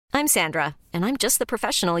I'm Sandra, and I'm just the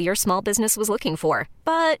professional your small business was looking for.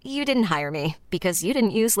 But you didn't hire me because you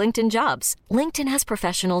didn't use LinkedIn Jobs. LinkedIn has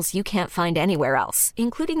professionals you can't find anywhere else,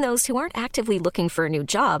 including those who aren't actively looking for a new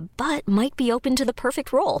job, but might be open to the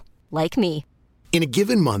perfect role, like me. In a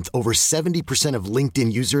given month, over 70% of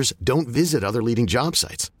LinkedIn users don't visit other leading job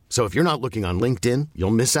sites. So if you're not looking on LinkedIn,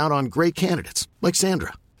 you'll miss out on great candidates like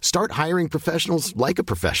Sandra. Start hiring professionals like a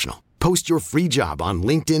professional. Post your free job on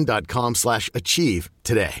linkedin.com/achieve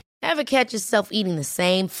today. Ever catch yourself eating the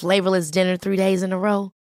same flavorless dinner 3 days in a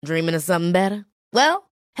row? Dreaming of something better?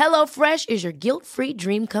 Well, HelloFresh is your guilt-free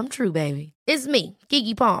dream come true, baby. It's me,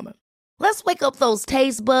 Keke Palmer. Let's wake up those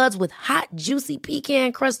taste buds with hot, juicy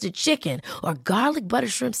pecan-crusted chicken or garlic butter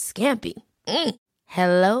shrimp scampi.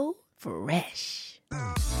 Hello Fresh.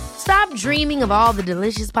 Stop dreaming of all the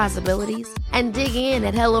delicious possibilities and dig in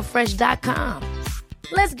at HelloFresh.com.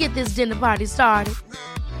 Let's get this dinner party started.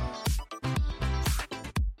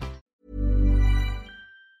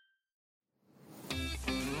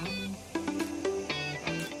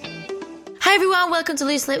 Hi everyone, welcome to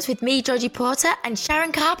Loose Lips with me, Georgie Porter, and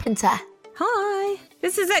Sharon Carpenter. Hi,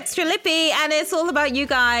 this is Extra Lippy, and it's all about you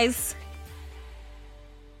guys.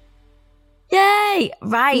 Yay!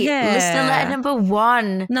 Right, Yeah. listener letter number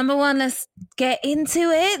one. Number one, let's get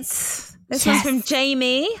into it. This one's from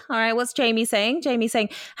Jamie. All right, what's Jamie saying? Jamie saying,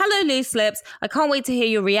 hello, Loose Lips. I can't wait to hear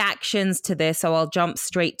your reactions to this, so I'll jump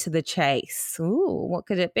straight to the chase. Ooh, what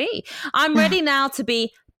could it be? I'm ready now to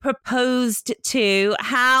be proposed to.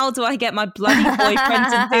 How do I get my bloody boyfriend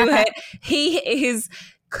to do it? He is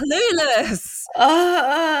clueless.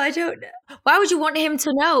 I don't know. Why would you want him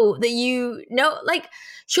to know that you know? Like,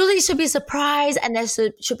 surely it should be a surprise, and there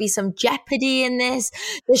should be some jeopardy in this.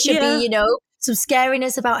 There should be, some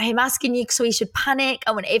scariness about him asking you, so he should panic.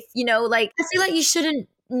 And if, I feel like you shouldn't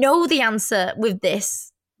know the answer with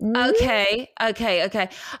this. Okay.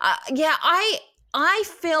 Yeah, I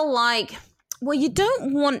feel like, well, you never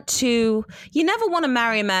want to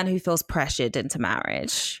marry a man who feels pressured into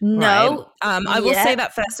marriage. No. Right? I will say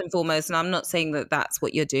that first and foremost, and I'm not saying that that's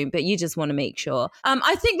what you're doing, but you just want to make sure.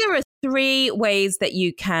 I think there are 3 ways that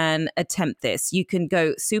you can attempt this. You can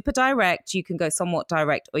go super direct, you can go somewhat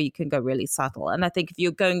direct, or you can go really subtle. And I think if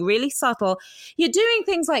you're going really subtle, you're doing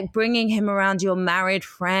things like bringing him around your married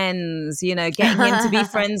friends, getting him to be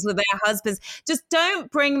friends with their husbands. Just don't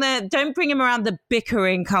bring him around the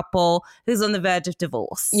bickering couple who's on the verge of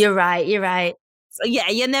divorce. You're right. So yeah,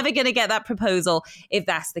 you're never going to get that proposal if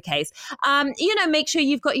that's the case. Make sure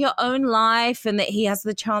you've got your own life and that he has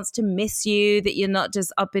the chance to miss you, that you're not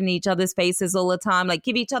just up in each other's faces all the time. Like,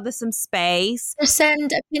 give each other some space. Just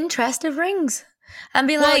send a Pinterest of rings and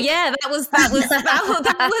be like... Well, yeah, that was the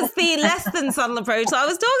less than subtle approach that I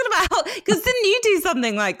was talking about. Because didn't you do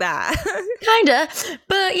something like that? Kinda,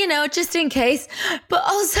 but, just in case. But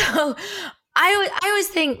also... I always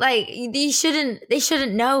think like they shouldn't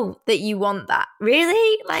know that you want that.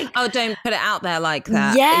 Really? Like, oh, don't put it out there like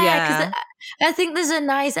that. Yeah, because I think there's a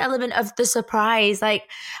nice element of the surprise. Like,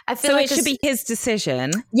 I feel like it should be his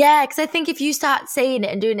decision. Yeah, because I think if you start saying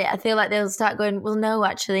it and doing it, I feel like they'll start going, well, no,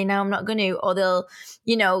 actually, now I'm not going to, or they'll,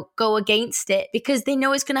 go against it because they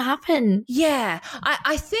know it's going to happen. Yeah,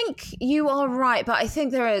 I think you are right, but I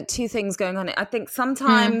think there are 2 things going on. I think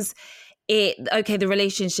sometimes. The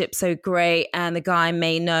relationship's so great and the guy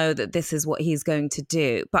may know that this is what he's going to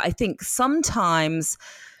do. But I think sometimes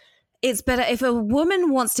it's better if a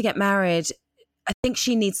woman wants to get married, I think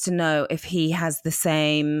she needs to know if he has the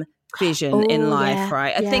same vision in life,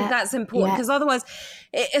 right? I think that's important because otherwise,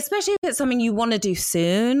 especially if it's something you want to do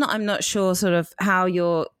soon, I'm not sure sort of how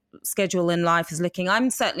your schedule in life is looking. I'm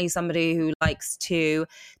certainly somebody who likes to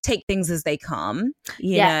take things as they come,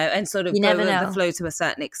 you know, and sort of go with the flow to a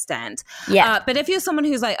certain extent. But if you're someone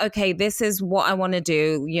who's like, okay, this is what I want to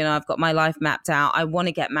do, I've got my life mapped out, I want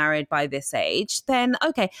to get married by this age, then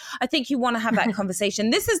okay, I think you want to have that conversation.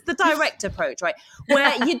 This is the direct approach, right?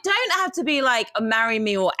 Where you don't have to be like, marry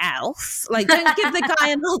me or else. Like, don't give the guy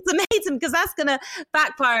an ultimatum because that's going to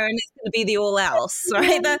backfire and it's going to be the all else,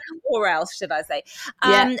 right? The or else, should I say.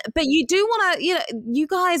 But you do want to, you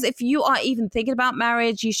guys, if you are even thinking about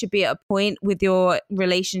marriage, you should be at a point with your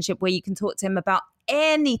relationship where you can talk to him about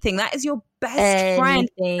anything. That is your best friend.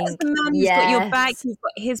 That's the man who's got your back, who's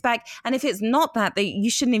got his back. And if it's not that, you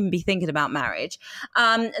shouldn't even be thinking about marriage.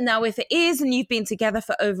 Now, if it is and you've been together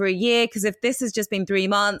for over a year, because if this has just been 3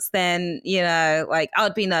 months, then,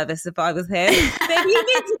 I'd be nervous if I was him. But if you've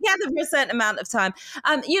been together for a certain amount of time,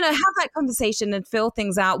 have that conversation and fill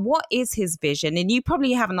things out. What is his vision? And you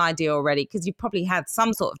probably have an idea already because you probably had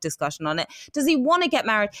some sort of discussion on it. Does he want to get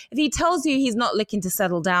married? If he tells you he's not looking to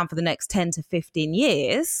settle down for the next 10 to 15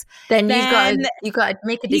 years, then you've you got to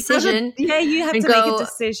make a decision. You have to make a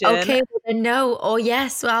decision. Okay, well then no, or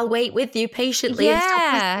yes, well, I'll wait with you patiently.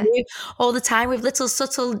 Yeah. And you all the time with little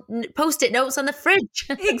subtle post-it notes on the fridge.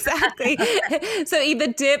 Exactly. So either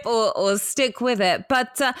dip or stick with it.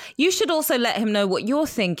 But you should also let him know what you're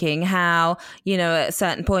thinking, how, at a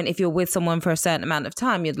certain point, if you're with someone for a certain amount of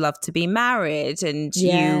time, you'd love to be married and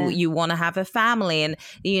you want to have a family, and,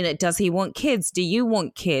 does he want kids? Do you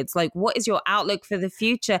want kids? Like, what is your outlook for the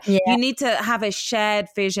future? Yeah. You need to have a shared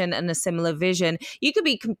vision and a similar vision. You could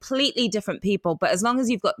be completely different people, but as long as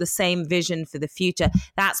you've got the same vision for the future,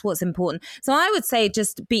 that's what's important. So I would say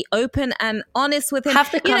just be open and honest with him.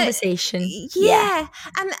 Have the conversation. Yeah.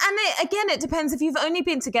 And again, it depends. If you've only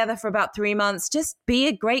been together for about 3 months, just be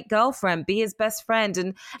a great girlfriend, be his best friend.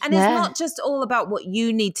 And it's not just all about what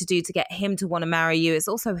you need to do to get him to want to marry you. It's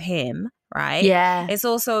also him. Right? Yeah. It's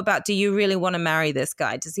also about, do you really want to marry this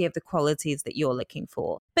guy? Does he have the qualities that you're looking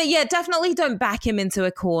for? But yeah, definitely don't back him into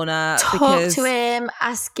a corner. Talk to him,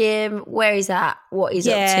 ask him where he's at, what he's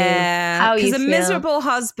up to, how you feel. Because a miserable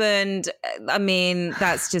husband, I mean,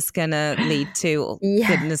 that's just going to lead to,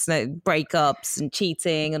 goodness knows, breakups and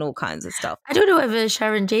cheating and all kinds of stuff. I don't know whether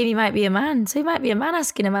Sharon Jamie might be a man. So he might be a man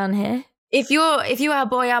asking a man here. If you are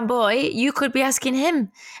boy and boy, you could be asking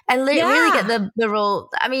him and really get the role.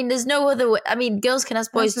 I mean, there's no other way. I mean, girls can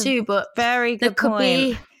ask boys too, but very good there could point.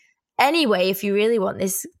 be any way if you really want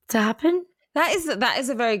this to happen. That is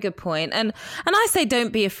a very good point. And I say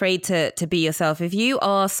don't be afraid to be yourself. If you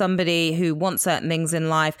are somebody who wants certain things in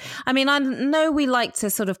life, I mean, I know we like to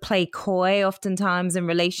sort of play coy oftentimes in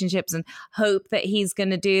relationships and hope that he's going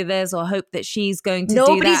to do this or hope that she's going to do that.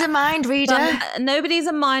 Nobody's a mind reader. Nobody's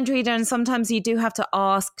a mind reader. And sometimes you do have to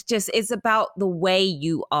ask. Just it's about the way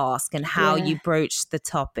you ask and how you broach the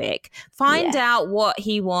topic. Find out what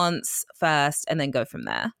he wants first and then go from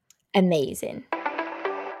there. Amazing.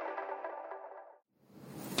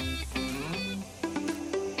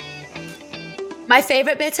 My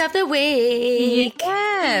favorite bit of the week.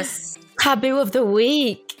 Yes. Taboo of the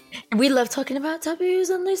week. We love talking about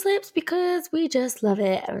taboos on loose lips because we just love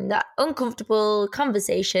it. And that uncomfortable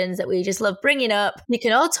conversations that we just love bringing up. You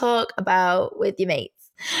can all talk about with your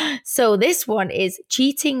mates. So this one is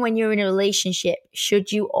cheating when you're in a relationship.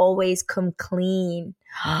 Should you always come clean?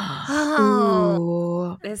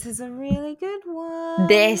 Oh, this is a really good one.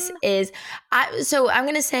 This is, so I'm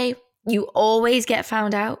going to say you always get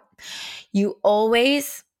found out.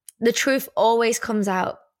 The truth always comes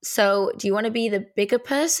out. So do you want to be the bigger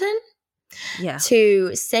person? Yeah.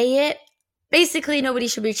 To say it? Basically, nobody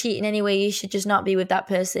should be cheating anyway. You should just not be with that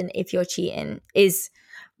person if you're cheating, is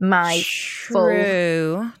my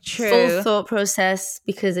full thought process,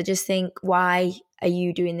 because I just think, why are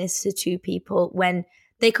you doing this to two people when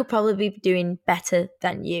they could probably be doing better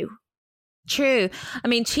than you? True. I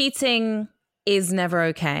mean, cheating is never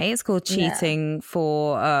okay. It's called cheating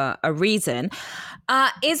for a reason.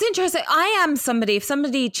 It's interesting. I am somebody, if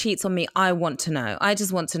somebody cheats on me, I want to know. I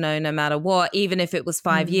just want to know no matter what, even if it was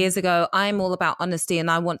 5 years ago. I'm all about honesty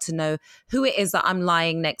and I want to know who it is that I'm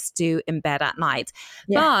lying next to in bed at night.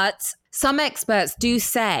 Yeah. But some experts do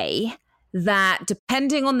say that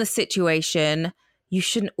depending on the situation, you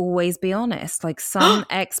shouldn't always be honest. Like some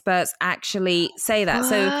experts actually say that.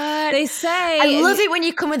 So they say... I love it when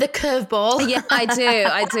you come with a curveball. Yeah, I do.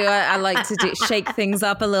 I like to shake things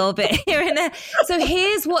up a little bit here and there. So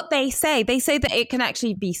here's what they say. They say that it can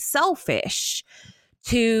actually be selfish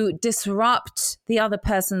to disrupt the other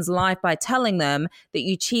person's life by telling them that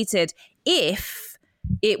you cheated if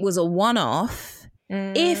it was a one-off.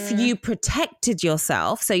 If you protected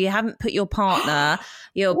yourself, so you haven't put your partner,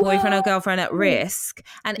 your boyfriend or girlfriend at risk,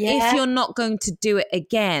 and if you're not going to do it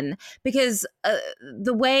again, because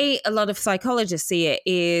the way a lot of psychologists see it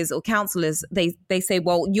is, or counselors, they say,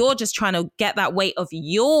 well, you're just trying to get that weight off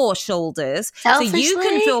your shoulders selfishly, so you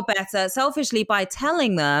can feel better selfishly by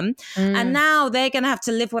telling them, and now they're going to have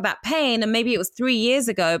to live with that pain, and maybe it was 3 years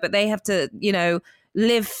ago, but they have to,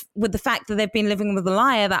 live with the fact that they've been living with a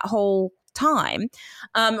liar that whole time,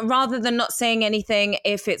 rather than not saying anything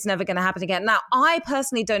if it's never going to happen again. Now, I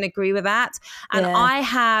personally don't agree with that. And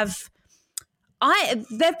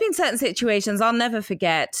there've been certain situations, I'll never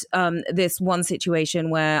forget this one situation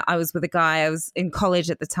where I was with a guy, I was in college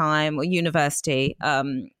at the time, or university,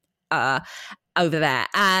 over there.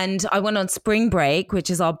 And I went on spring break, which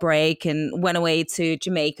is our break, and went away to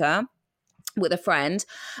Jamaica with a friend.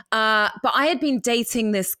 But I had been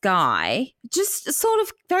dating this guy, just sort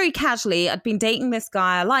of very casually. I'd been dating this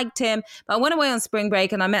guy. I liked him, but I went away on spring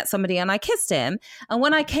break and I met somebody and I kissed him. And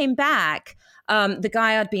when I came back, the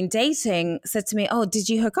guy I'd been dating said to me, "Oh, did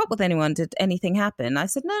you hook up with anyone? Did anything happen?" I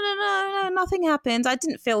said, No, nothing happened. I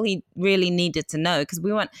didn't feel he really needed to know because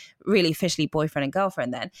we weren't really officially boyfriend and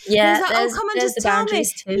girlfriend then. Yeah, he was like, "Oh, come and just tell me."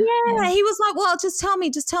 Yeah, he was like, "Well, just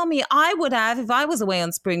tell me. I would have, if I was away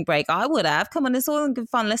on spring break, I would have. Come on, it's all in good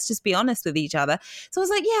fun. Let's just be honest with each other." So I was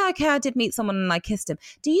like, "Yeah, okay, I did meet someone and I kissed him."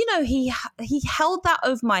 Do you know he held that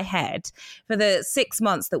over my head for the 6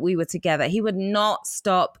 months that we were together. He would not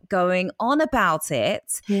stop going on about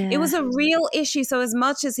it. Yeah. It was a real issue. So as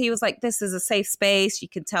much as he was like, "This is a safe space, you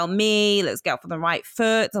can tell me, let's get off on the right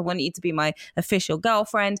foot, I want you to be my official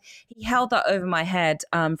girlfriend," he held that over my head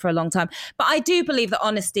for a long time. But I do believe that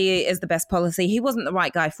honesty is the best policy. He wasn't the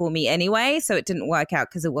right guy for me anyway, so it didn't work out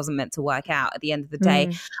because it wasn't meant to work out at the end of the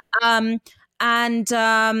day.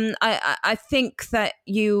 I think that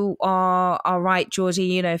you are right, Georgie.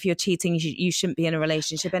 You know, if you're cheating, you shouldn't be in a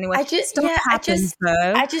relationship anyway. I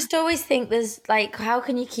just always think there's like, how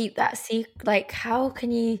can you keep that secret? Like, how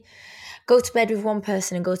can you go to bed with one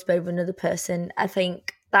person and go to bed with another person? I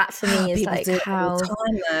think that for me is like how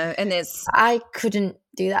time, though, and I couldn't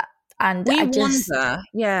do that. And we I just wonder,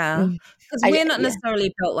 yeah. Because we're not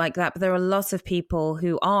necessarily built like that, but there are lots of people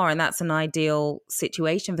who are, and that's an ideal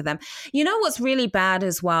situation for them. You know what's really bad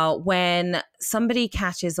as well? When somebody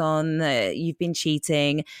catches on that you've been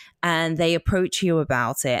cheating and they approach you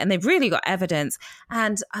about it and they've really got evidence.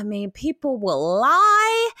 And I mean, people will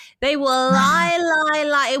lie. They will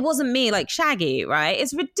lie. It wasn't me, like Shaggy, right?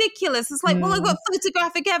 It's ridiculous. It's like, well, I've got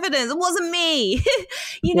photographic evidence. It wasn't me.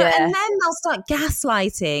 And then they'll start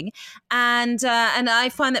gaslighting. And I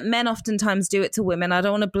find that men oftentimes do it to women. I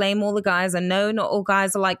don't want to blame all the guys. I know not all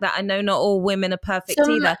guys are like that. I know not all women are perfect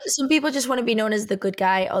either. Some people just want to be known as the good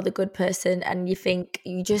guy or the good person, and you think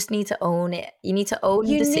you just need to own it. You need to own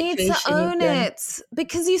the situation. You need to own it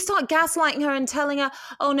because you start gaslighting her and telling her,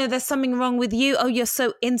 "Oh no, there's something wrong with you. Oh, you're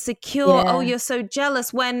so insecure. Oh, you're so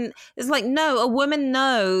jealous." When it's like, no, a woman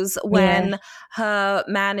knows when her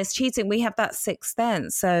man is cheating. We have that sixth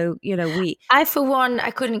sense. So, I, for one,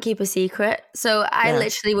 I couldn't keep a secret. So I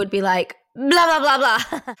literally would be like, blah, blah, blah,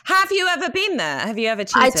 blah. Have you ever been there? Have you ever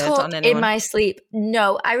cheated on anyone? In my sleep.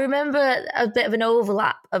 No, I remember a bit of an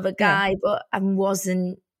overlap of a guy, but there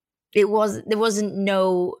wasn't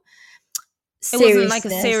no seriousness. It wasn't like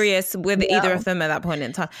a serious with either of them at that point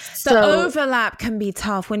in time. The overlap can be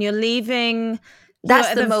tough when you're leaving. That's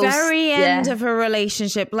at the very end of a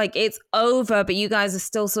relationship, like it's over, but you guys are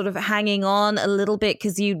still sort of hanging on a little bit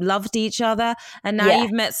because you loved each other, and now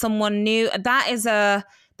you've met someone new. That is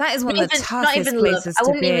one of the toughest places to be. I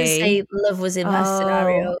wouldn't even say love was in my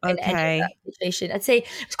scenario in any of that situation. I'd say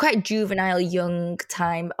it was quite a juvenile, young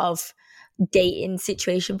time of dating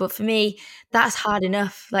situation, but for me, that's hard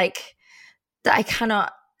enough. Like that, I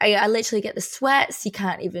cannot. I literally get the sweats. You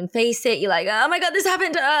can't even face it. You're like, oh my God, this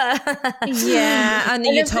happened to her. Yeah, and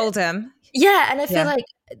you told him. Yeah, and I feel like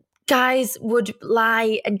guys would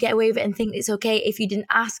lie and get away with it and think it's okay if you didn't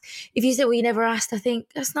ask. If you say, well, you never asked, I think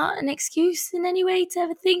that's not an excuse in any way to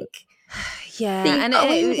ever think. Yeah, and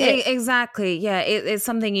exactly. Yeah, it's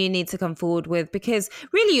something you need to come forward with because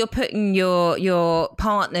really you're putting your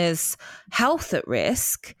partner's health at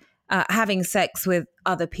risk. Having sex with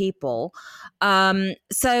other people. So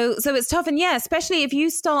it's tough. And especially if you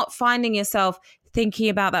start finding yourself thinking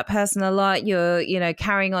about that person a lot, you're,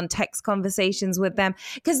 carrying on text conversations with them,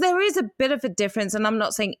 because there is a bit of a difference. And I'm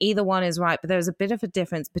not saying either one is right, but there's a bit of a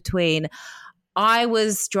difference between I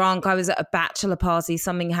was drunk, I was at a bachelor party,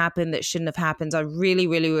 something happened that shouldn't have happened. I really,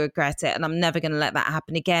 really regret it. And I'm never going to let that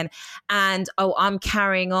happen again. And, I'm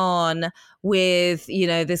carrying on with,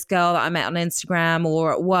 this girl that I met on Instagram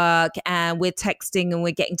or at work, and we're texting and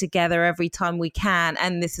we're getting together every time we can.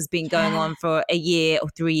 And this has been going on for a year or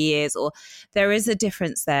 3 years, or there is a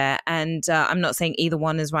difference there. And I'm not saying either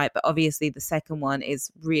one is right, but obviously the second one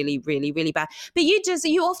is really, really, really bad. But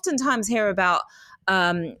you oftentimes hear about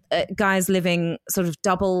guys living sort of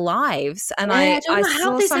double lives, and I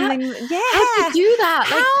saw something. How do you do that?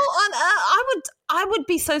 How on earth? I would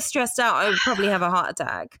be so stressed out. I would probably have a heart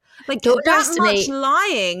attack. Like don't that much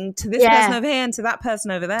lying to this person over here and to that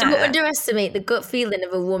person over there. Don't underestimate the gut feeling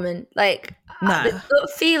of a woman. Like the gut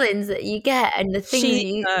feelings that you get, and the things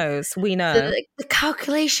she knows. We know the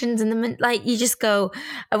calculations and you just go,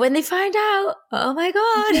 and when they find out, oh my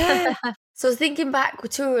God. Yeah. So thinking back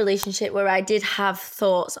to a relationship where I did have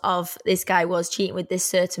thoughts of this guy was cheating with this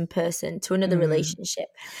certain person to another relationship.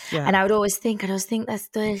 Yeah. And I would always think, that's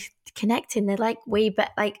they're connecting. They're like way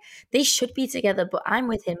back, like they should be together, but I'm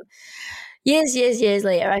with him. Years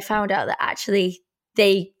later, I found out that actually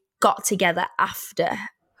they got together after.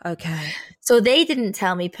 Okay. So they didn't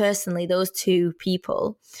tell me personally, those two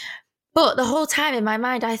people. But the whole time in my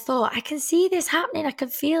mind, I thought, I can see this happening. I can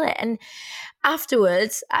feel it. And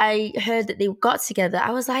afterwards, I heard that they got together.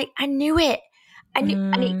 I was like, I knew it. I knew,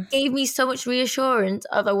 and it gave me so much reassurance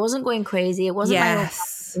of I wasn't going crazy. It wasn't my own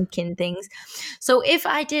thinking things. So if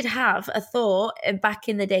I did have a thought back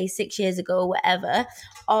in the day, 6 years ago, whatever,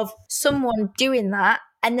 of someone doing that,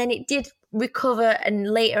 and then it did recover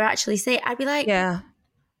and later actually say it, I'd be like,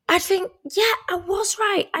 I'd think, yeah, I was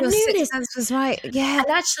right. I knew this. Your 6th sense was right. Yeah. And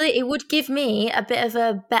actually, it would give me a bit of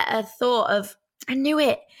a better thought of, I knew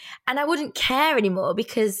it. And I wouldn't care anymore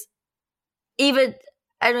because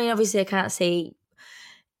obviously I can't say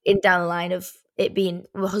down the line of it being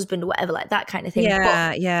my husband or whatever, like that kind of thing.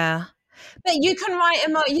 Yeah. But you can write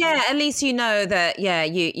him. At least you know that. Yeah,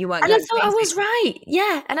 you weren't. And I thought I was right.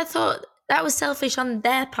 Yeah, and I thought that was selfish on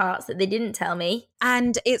their parts that they didn't tell me.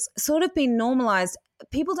 And it's sort of been normalized.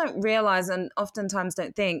 People don't realize and oftentimes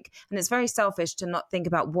don't think, and it's very selfish to not think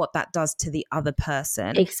about what that does to the other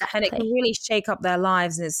person. Exactly. And it can really shake up their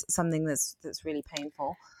lives, and it's something that's really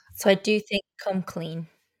painful. So I do think come clean.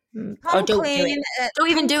 Don't do it. Don't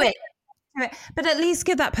even do it. But at least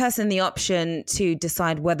give that person the option to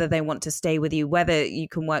decide whether they want to stay with you, whether you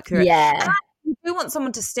can work through it. Yeah. And if you do want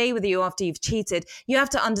someone to stay with you after you've cheated, you have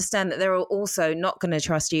to understand that they're also not going to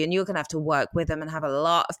trust you, and you're going to have to work with them and have a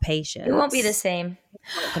lot of patience. It won't be the same.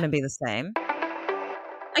 It's not going to be the same.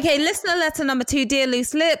 Okay, listener letter number 2, Dear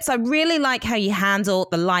Loose Lips. I really like how you handle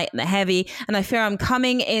the light and the heavy, and I fear I'm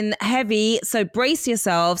coming in heavy, so brace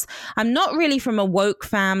yourselves. I'm not really from a woke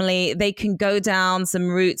family. They can go down some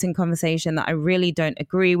routes in conversation that I really don't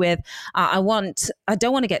agree with. I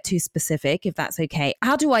don't want to get too specific, if that's okay.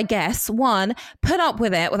 How do I guess? 1, put up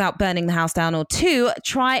with it without burning the house down, or 2,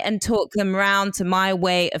 try and talk them round to my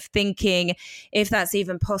way of thinking, if that's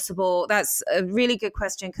even possible. That's a really good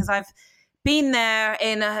question, because I've been there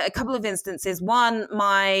in a couple of instances. 1,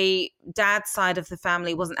 my dad's side of the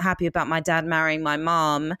family wasn't happy about my dad marrying my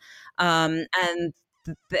mom, and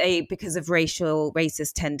they, because of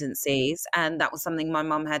racist tendencies, and that was something my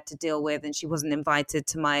mom had to deal with, and she wasn't invited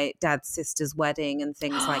to my dad's sister's wedding and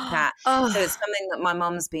things like that. So it's something that my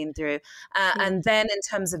mom's been through. And then in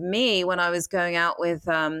terms of me, when I was going out with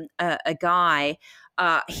a guy,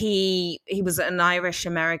 he was an Irish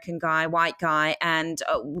American guy, white guy, and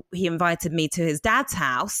he invited me to his dad's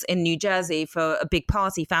house in New Jersey for a big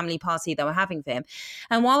party, family party they were having for him.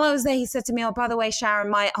 And while I was there, he said to me, "Oh, by the way, Sharon,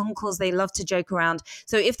 my uncles, they love to joke around.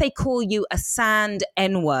 So if they call you a sand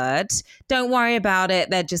N-word, don't worry about it.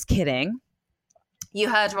 They're just kidding." You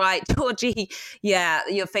heard right, Georgie. Yeah,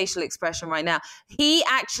 your facial expression right now. He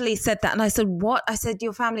actually said that. And I said, what? I said,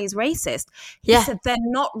 your family is racist. He said, they're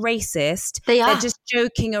not racist. They are. They're just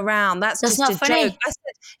joking around. That's just not a funny. joke. I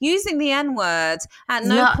said, using the N-word at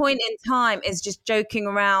no point in time is just joking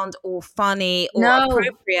around or funny or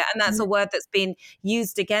appropriate. And that's a word that's been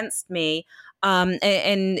used against me.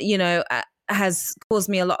 And you know, has caused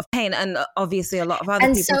me a lot of pain, and obviously a lot of other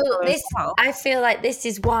people. And so this, I feel like this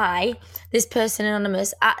is why this person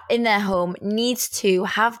anonymous in their home needs to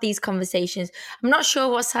have these conversations. I'm not sure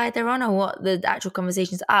what side they're on or what the actual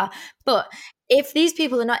conversations are, but if these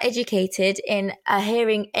people are not educated in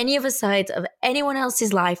hearing any other sides of anyone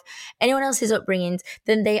else's life, anyone else's upbringings,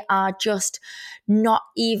 then they are just not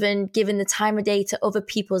even given the time of day to other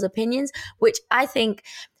people's opinions, which I think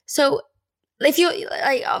so. If you're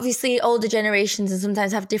like, obviously older generations and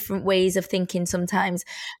sometimes have different ways of thinking sometimes.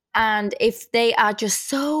 And if they are just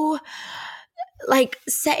so like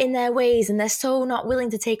set in their ways and they're so not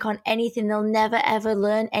willing to take on anything, they'll never ever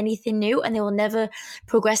learn anything new and they will never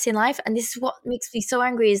progress in life. And this is what makes me so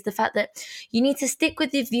angry, is the fact that you need to stick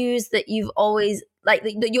with the views that you've always like,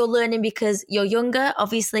 that you're learning because you're younger.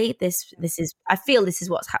 Obviously this is, I feel this is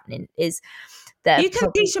what's happening, is you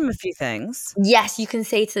can teach them a few things. Yes, you can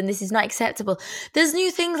say to them, this is not acceptable. There's new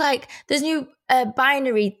things like, there's new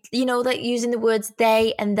binary, you know, like using the words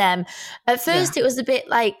they and them. At first it was a bit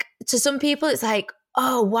like, to some people it's like,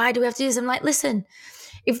 oh, why do we have to do this? I'm like, listen,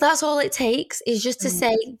 if that's all it takes is just to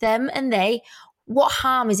say them and they, what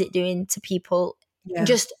harm is it doing to people?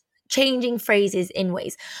 Just changing phrases in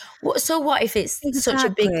ways. So what if it's such a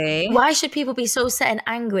big, why should people be so set and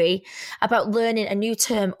angry about learning a new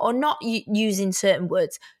term or not using certain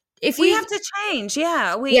words? If we have to change,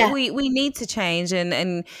 we need to change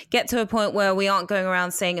and get to a point where we aren't going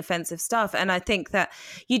around saying offensive stuff. And I think that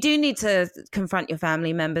you do need to confront your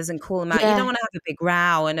family members and call them out. You don't want to have a big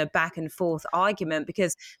row and a back and forth argument,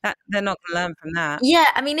 because they're not going to learn from that. Yeah,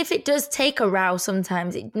 I mean, if it does take a row,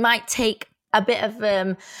 sometimes it might take a bit of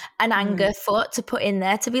an anger foot to put in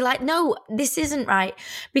there to be like, no, this isn't right.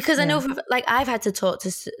 Because I know, like, I've had to talk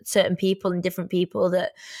to certain people and different people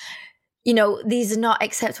that you know, these are not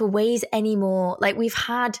acceptable ways anymore. Like, we've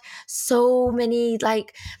had so many,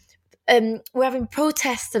 like, we're having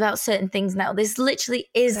protests about certain things now. This literally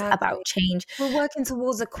is about change. We're working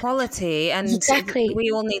towards equality, and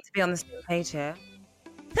we all need to be on the same page here.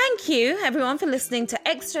 Thank you, everyone, for listening to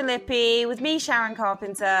Extra Lippy with me, Sharon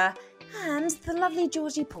Carpenter, and the lovely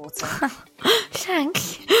Georgie Porter.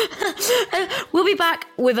 Thanks. We'll be back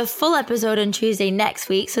with a full episode on Tuesday next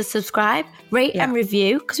week, so subscribe, rate and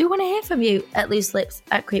review, because we want to hear from you at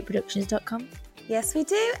looselips@createproductions.com. Yes, we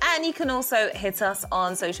do. And you can also hit us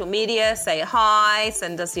on social media, say hi,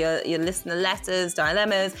 send us your listener letters,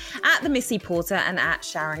 dilemmas at The Missy Porter and at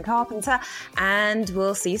Sharon Carpenter. And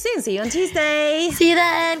we'll see you soon. See you on Tuesday. See you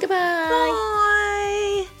then. Goodbye.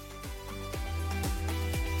 Bye.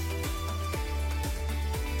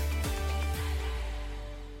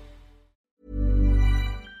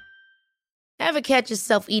 Ever catch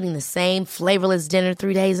yourself eating the same flavorless dinner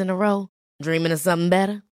 3 days in a row? Dreaming of something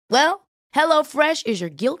better? Well, HelloFresh is your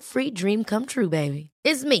guilt-free dream come true, baby.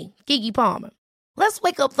 It's me, Keke Palmer. Let's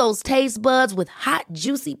wake up those taste buds with hot,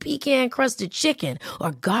 juicy pecan-crusted chicken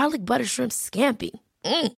or garlic butter shrimp scampi.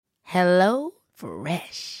 Hello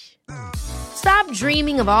Fresh. Stop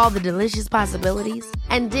dreaming of all the delicious possibilities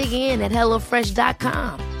and dig in at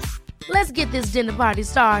HelloFresh.com. Let's get this dinner party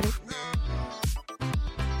started.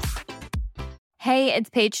 Hey, it's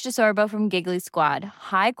Paige DeSorbo from Giggly Squad.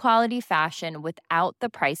 High quality fashion without the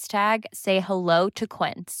price tag. Say hello to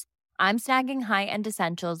Quince. I'm snagging high-end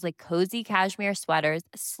essentials like cozy cashmere sweaters,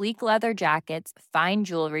 sleek leather jackets, fine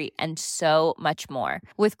jewelry, and so much more.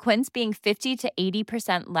 With Quince being 50 to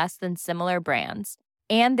 80% less than similar brands.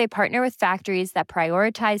 And they partner with factories that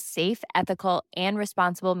prioritize safe, ethical, and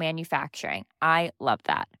responsible manufacturing. I love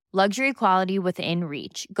that. Luxury quality within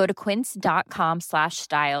reach. Go to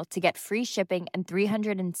quince.com/style to get free shipping and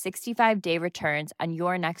 365-day returns on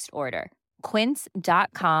your next order.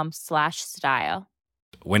 Quince.com/style.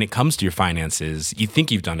 When it comes to your finances, you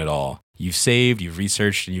think you've done it all. You've saved, you've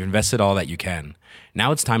researched, and you've invested all that you can.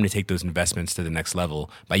 Now it's time to take those investments to the next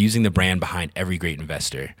level by using the brand behind every great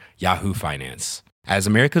investor, Yahoo Finance. As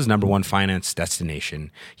America's #1 finance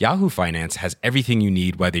destination, Yahoo Finance has everything you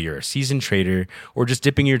need, whether you're a seasoned trader or just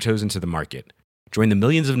dipping your toes into the market. Join the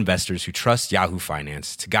millions of investors who trust Yahoo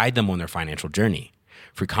Finance to guide them on their financial journey.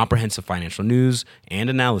 For comprehensive financial news and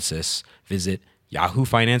analysis, visit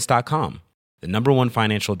yahoofinance.com, the #1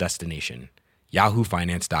 financial destination,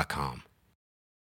 yahoofinance.com.